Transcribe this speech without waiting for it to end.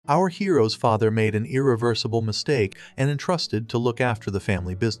Our hero's father made an irreversible mistake and entrusted to look after the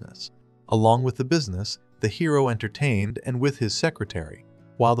family business. Along with the business, the hero entertained and with his secretary,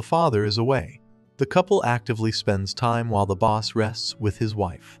 while the father is away. The couple actively spends time while the boss rests with his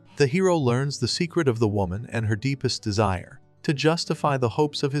wife. The hero learns the secret of the woman and her deepest desire. To justify the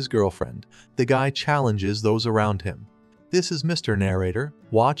hopes of his girlfriend, the guy challenges those around him. This is Mr. Narrator.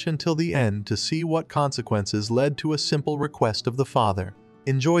 Watch until the end to see what consequences led to a simple request of the father.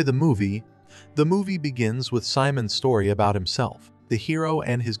 Enjoy the movie. The movie begins with Simon's story about himself. The hero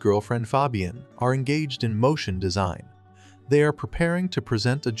and his girlfriend Fabienne are engaged in motion design. They are preparing to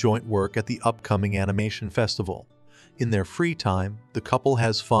present a joint work at the upcoming animation festival. In their free time, the couple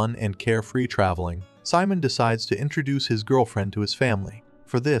has fun and carefree traveling. Simon decides to introduce his girlfriend to his family.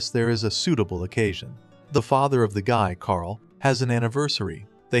 For this, there is a suitable occasion. The father of the guy, Carl, has an anniversary.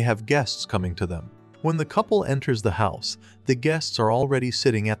 They have guests coming to them. When the couple enters the house, the guests are already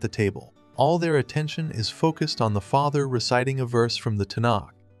sitting at the table. All their attention is focused on the father reciting a verse from the Tanakh.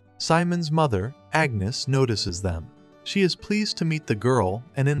 Simon's mother, Agnes, notices them. She is pleased to meet the girl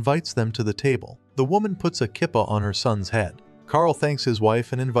and invites them to the table. The woman puts a kippah on her son's head. Carl thanks his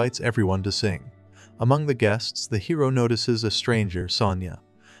wife and invites everyone to sing. Among the guests, the hero notices a stranger, Sonia.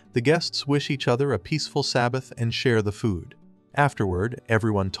 The guests wish each other a peaceful Sabbath and share the food. Afterward,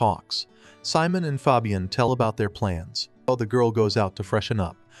 everyone talks. Simon and Fabienne tell about their plans. While the girl goes out to freshen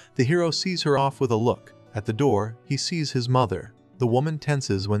up, the hero sees her off with a look. At the door, he sees his mother. The woman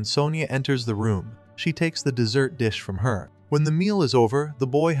tenses when Sonia enters the room. She takes the dessert dish from her. When the meal is over, the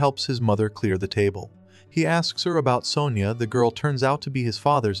boy helps his mother clear the table. He asks her about Sonia. The girl turns out to be his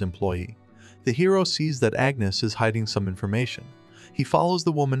father's employee. The hero sees that Agnes is hiding some information. He follows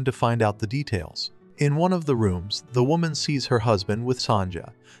the woman to find out the details. In one of the rooms, the woman sees her husband with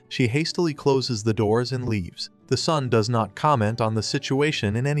Sanja. She hastily closes the doors and leaves. The son does not comment on the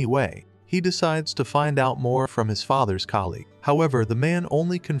situation in any way. He decides to find out more from his father's colleague. However, the man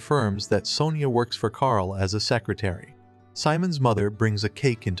only confirms that Sonia works for Carl as a secretary. Simon's mother brings a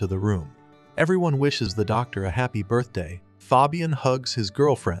cake into the room. Everyone wishes the doctor a happy birthday. Fabian hugs his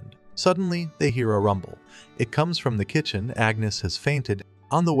girlfriend. Suddenly, they hear a rumble. It comes from the kitchen. Agnes has fainted.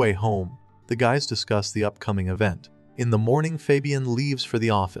 On the way home, the guys discuss the upcoming event. In the morning, Fabian leaves for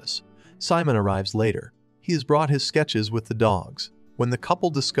the office. Simon arrives later. He has brought his sketches with the dogs. When the couple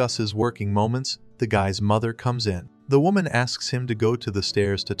discusses working moments, the guy's mother comes in. The woman asks him to go to the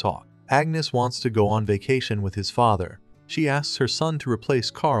stairs to talk. Agnes wants to go on vacation with his father. She asks her son to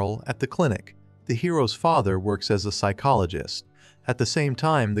replace Carl at the clinic. The hero's father works as a psychologist. At the same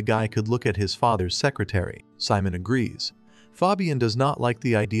time, the guy could look at his father's secretary. Simon agrees. Fabian does not like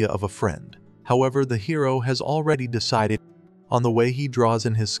the idea of a friend. However, the hero has already decided on the way he draws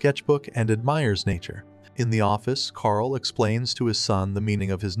in his sketchbook and admires nature. In the office, Carl explains to his son the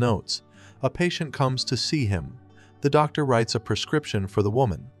meaning of his notes. A patient comes to see him. The doctor writes a prescription for the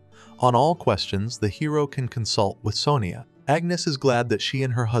woman. On all questions, the hero can consult with Sonia. Agnes is glad that she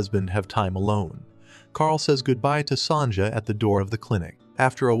and her husband have time alone. Carl says goodbye to Sanja at the door of the clinic.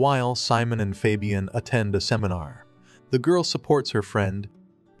 After a while, Simon and Fabian attend a seminar. The girl supports her friend.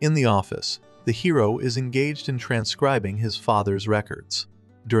 In the office, the hero is engaged in transcribing his father's records.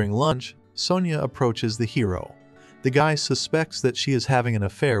 During lunch, Sonia approaches the hero. The guy suspects that she is having an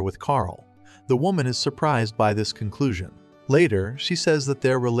affair with Carl. The woman is surprised by this conclusion. Later, she says that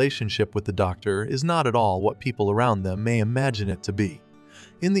their relationship with the doctor is not at all what people around them may imagine it to be.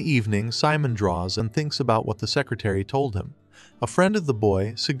 In the evening, Simon draws and thinks about what the secretary told him. A friend of the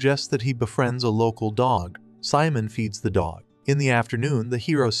boy suggests that he befriends a local dog. Simon feeds the dog. In the afternoon, the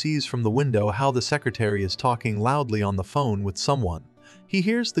hero sees from the window how the secretary is talking loudly on the phone with someone. He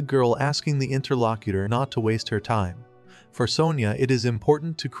hears the girl asking the interlocutor not to waste her time. For Sonia, it is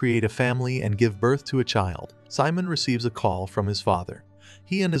important to create a family and give birth to a child. Simon receives a call from his father.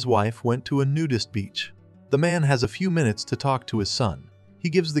 He and his wife went to a nudist beach. The man has a few minutes to talk to his son. He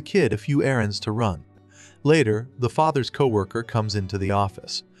gives the kid a few errands to run. Later, the father's coworker comes into the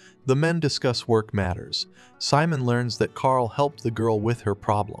office. The men discuss work matters. Simon learns that Carl helped the girl with her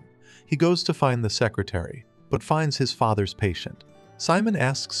problem. He goes to find the secretary, but finds his father's patient. Simon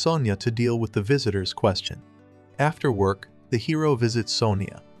asks Sonia to deal with the visitor's question. After work, the hero visits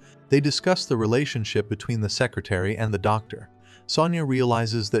Sonia. They discuss the relationship between the secretary and the doctor. Sonia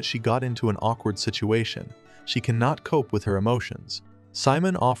realizes that she got into an awkward situation. She cannot cope with her emotions.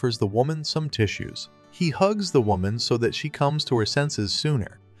 Simon offers the woman some tissues. He hugs the woman so that she comes to her senses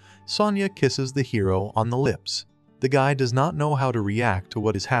sooner. Sonia kisses the hero on the lips. The guy does not know how to react to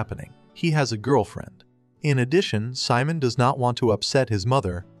what is happening. He has a girlfriend. In addition, Simon does not want to upset his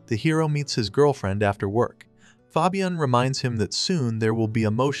mother. The hero meets his girlfriend after work. Fabian reminds him that soon there will be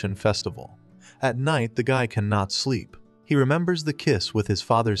a motion festival. At night, the guy cannot sleep. He remembers the kiss with his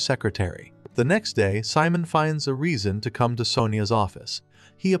father's secretary. The next day, Simon finds a reason to come to Sonia's office.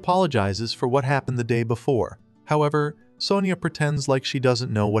 He apologizes for what happened the day before. However, Sonia pretends like she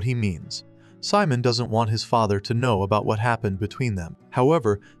doesn't know what he means. Simon doesn't want his father to know about what happened between them.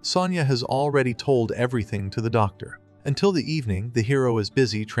 However, Sonia has already told everything to the doctor. Until the evening, the hero is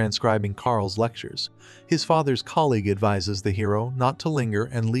busy transcribing Carl's lectures. His father's colleague advises the hero not to linger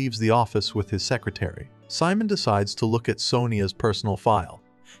and leaves the office with his secretary. Simon decides to look at Sonia's personal file.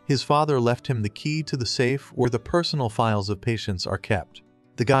 His father left him the key to the safe where the personal files of patients are kept.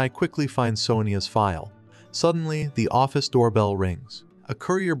 The guy quickly finds Sonia's file. Suddenly, the office doorbell rings. A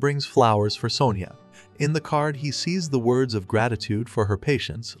courier brings flowers for Sonia. In the card, he sees the words of gratitude for her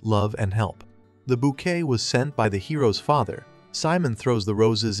patience, love, and help. The bouquet was sent by the hero's father. Simon throws the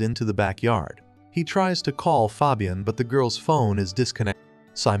roses into the backyard. He tries to call Fabian, but the girl's phone is disconnected.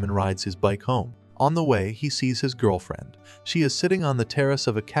 Simon rides his bike home. On the way, he sees his girlfriend. She is sitting on the terrace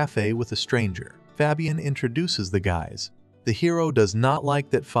of a cafe with a stranger. Fabian introduces the guys. The hero does not like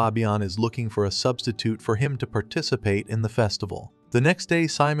that Fabian is looking for a substitute for him to participate in the festival. The next day,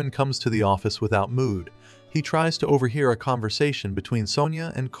 Simon comes to the office without mood. He tries to overhear a conversation between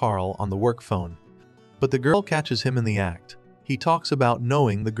Sonia and Carl on the work phone. But the girl catches him in the act. He talks about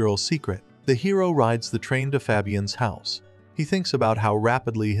knowing the girl's secret. The hero rides the train to Fabian's house. He thinks about how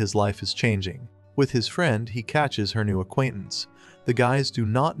rapidly his life is changing. With his friend, he catches her new acquaintance. The guys do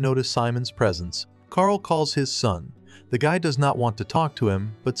not notice Simon's presence. Carl calls his son. The guy does not want to talk to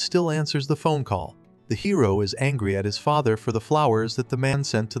him, but still answers the phone call. The hero is angry at his father for the flowers that the man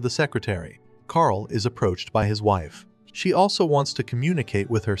sent to the secretary. Carl is approached by his wife. She also wants to communicate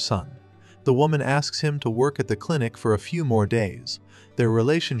with her son. The woman asks him to work at the clinic for a few more days. Their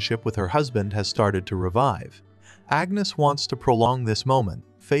relationship with her husband has started to revive. Agnes wants to prolong this moment.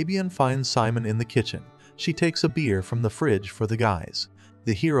 Fabian finds Simon in the kitchen. She takes a beer from the fridge for the guys.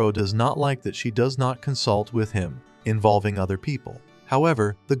 The hero does not like that she does not consult with him, involving other people.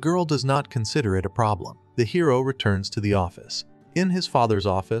 However, the girl does not consider it a problem. The hero returns to the office. In his father's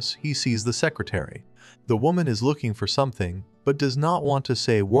office, he sees the secretary. The woman is looking for something, but does not want to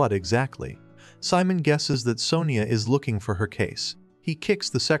say what exactly. Simon guesses that Sonia is looking for her case. He kicks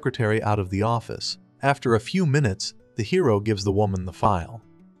the secretary out of the office. After a few minutes, the hero gives the woman the file.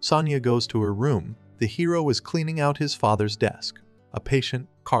 Sonia goes to her room. The hero is cleaning out his father's desk. A patient,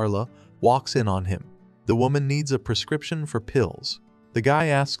 Carla, walks in on him. The woman needs a prescription for pills. The guy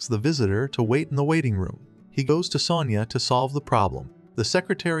asks the visitor to wait in the waiting room. He goes to Sonia to solve the problem. The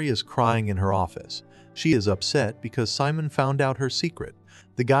secretary is crying in her office. She is upset because Simon found out her secret.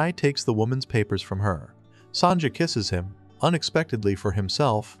 The guy takes the woman's papers from her. Sanja kisses him. Unexpectedly for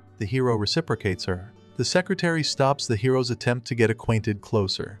himself, the hero reciprocates her. The secretary stops the hero's attempt to get acquainted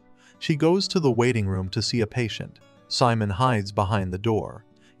closer. She goes to the waiting room to see a patient. Simon hides behind the door.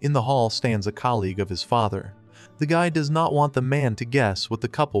 In the hall stands a colleague of his father. The guy does not want the man to guess what the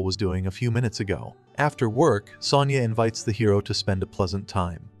couple was doing a few minutes ago. After work, Sonia invites the hero to spend a pleasant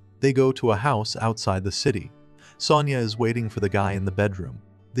time. They go to a house outside the city. Sonia is waiting for the guy in the bedroom.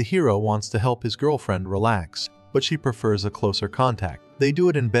 The hero wants to help his girlfriend relax, but she prefers a closer contact. They do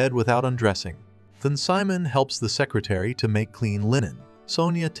it in bed without undressing. Then Simon helps the secretary to make clean linen.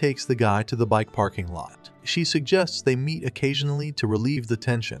 Sonia takes the guy to the bike parking lot. She suggests they meet occasionally to relieve the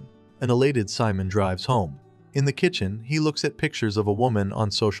tension. An elated Simon drives home. In the kitchen, he looks at pictures of a woman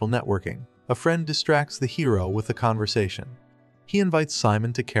on social networking. A friend distracts the hero with a conversation. He invites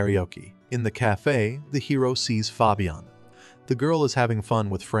Simon to karaoke. In the cafe, the hero sees Fabian. The girl is having fun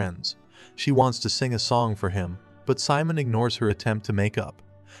with friends. She wants to sing a song for him, but Simon ignores her attempt to make up.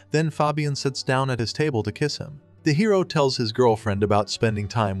 Then Fabian sits down at his table to kiss him. The hero tells his girlfriend about spending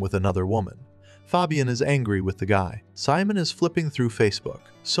time with another woman. Fabian is angry with the guy. Simon is flipping through Facebook.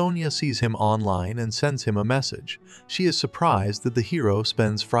 Sonia sees him online and sends him a message. She is surprised that the hero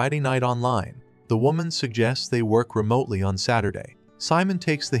spends Friday night online. The woman suggests they work remotely on Saturday. Simon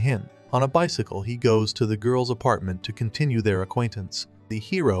takes the hint. On a bicycle, he goes to the girl's apartment to continue their acquaintance. The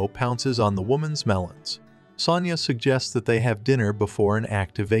hero pounces on the woman's melons. Sonia suggests that they have dinner before an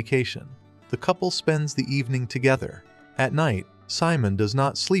active vacation. The couple spends the evening together. At night, Simon does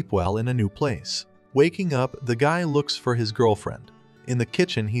not sleep well in a new place. Waking up, the guy looks for his girlfriend. In the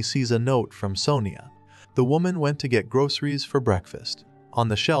kitchen, he sees a note from Sonia. The woman went to get groceries for breakfast. On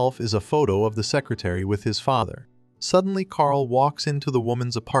the shelf is a photo of the secretary with his father. Suddenly, Carl walks into the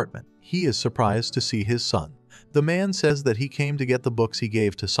woman's apartment. He is surprised to see his son. The man says that he came to get the books he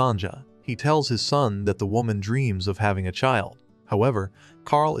gave to Sanja. He tells his son that the woman dreams of having a child. However,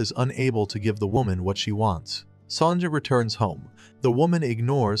 Carl is unable to give the woman what she wants. Sonja returns home. The woman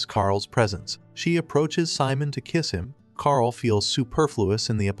ignores Carl's presence. She approaches Simon to kiss him. Carl feels superfluous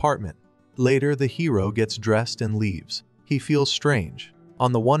in the apartment. Later, the hero gets dressed and leaves. He feels strange.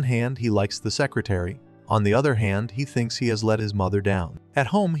 On the one hand, he likes the secretary. On the other hand, he thinks he has let his mother down. At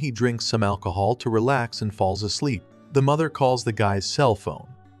home, he drinks some alcohol to relax and falls asleep. The mother calls the guy's cell phone.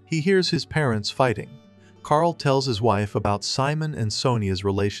 He hears his parents fighting. Carl tells his wife about Simon and Sonia's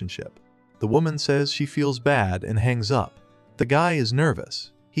relationship. The woman says she feels bad and hangs up. The guy is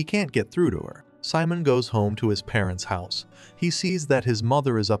nervous. He can't get through to her. Simon goes home to his parents' house. He sees that his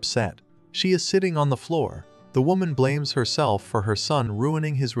mother is upset. She is sitting on the floor. The woman blames herself for her son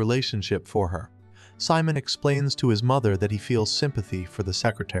ruining his relationship for her. Simon explains to his mother that he feels sympathy for the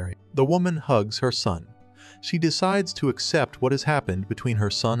secretary. The woman hugs her son. She decides to accept what has happened between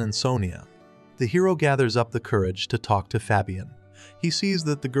her son and Sonia. The hero gathers up the courage to talk to Fabian. He sees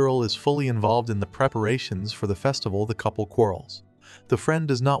that the girl is fully involved in the preparations for the festival. The couple quarrels. The friend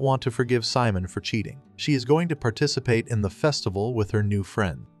does not want to forgive Simon for cheating. She is going to participate in the festival with her new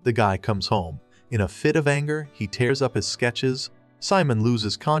friend. The guy comes home. In a fit of anger, he tears up his sketches. Simon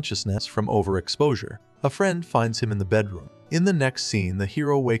loses consciousness from overexposure. A friend finds him in the bedroom. In the next scene, the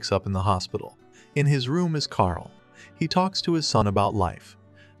hero wakes up in the hospital. In his room is Carl. He talks to his son about life.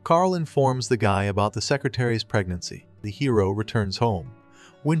 Carl informs the guy about the secretary's pregnancy. The hero returns home.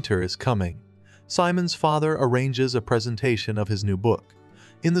 Winter is coming. Simon's father arranges a presentation of his new book.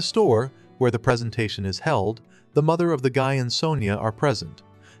 In the store, where the presentation is held, the mother of the guy and Sonia are present.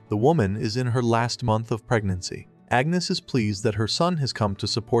 The woman is in her last month of pregnancy. Agnes is pleased that her son has come to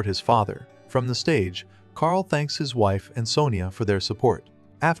support his father. From the stage, Carl thanks his wife and Sonia for their support.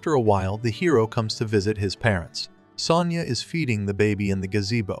 After a while, the hero comes to visit his parents. Sonia is feeding the baby in the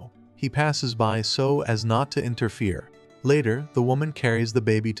gazebo. He passes by so as not to interfere. Later, the woman carries the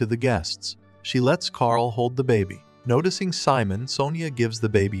baby to the guests. She lets Carl hold the baby. Noticing Simon, Sonia gives the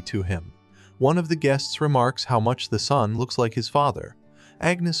baby to him. One of the guests remarks how much the son looks like his father.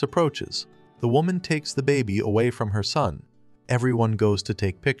 Agnes approaches. The woman takes the baby away from her son. Everyone goes to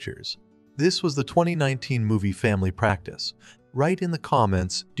take pictures. This was the 2019 movie Family Practice. Write in the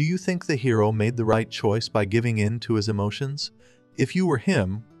comments, do you think the hero made the right choice by giving in to his emotions? If you were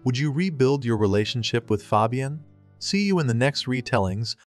him, would you rebuild your relationship with Fabian? See you in the next retellings.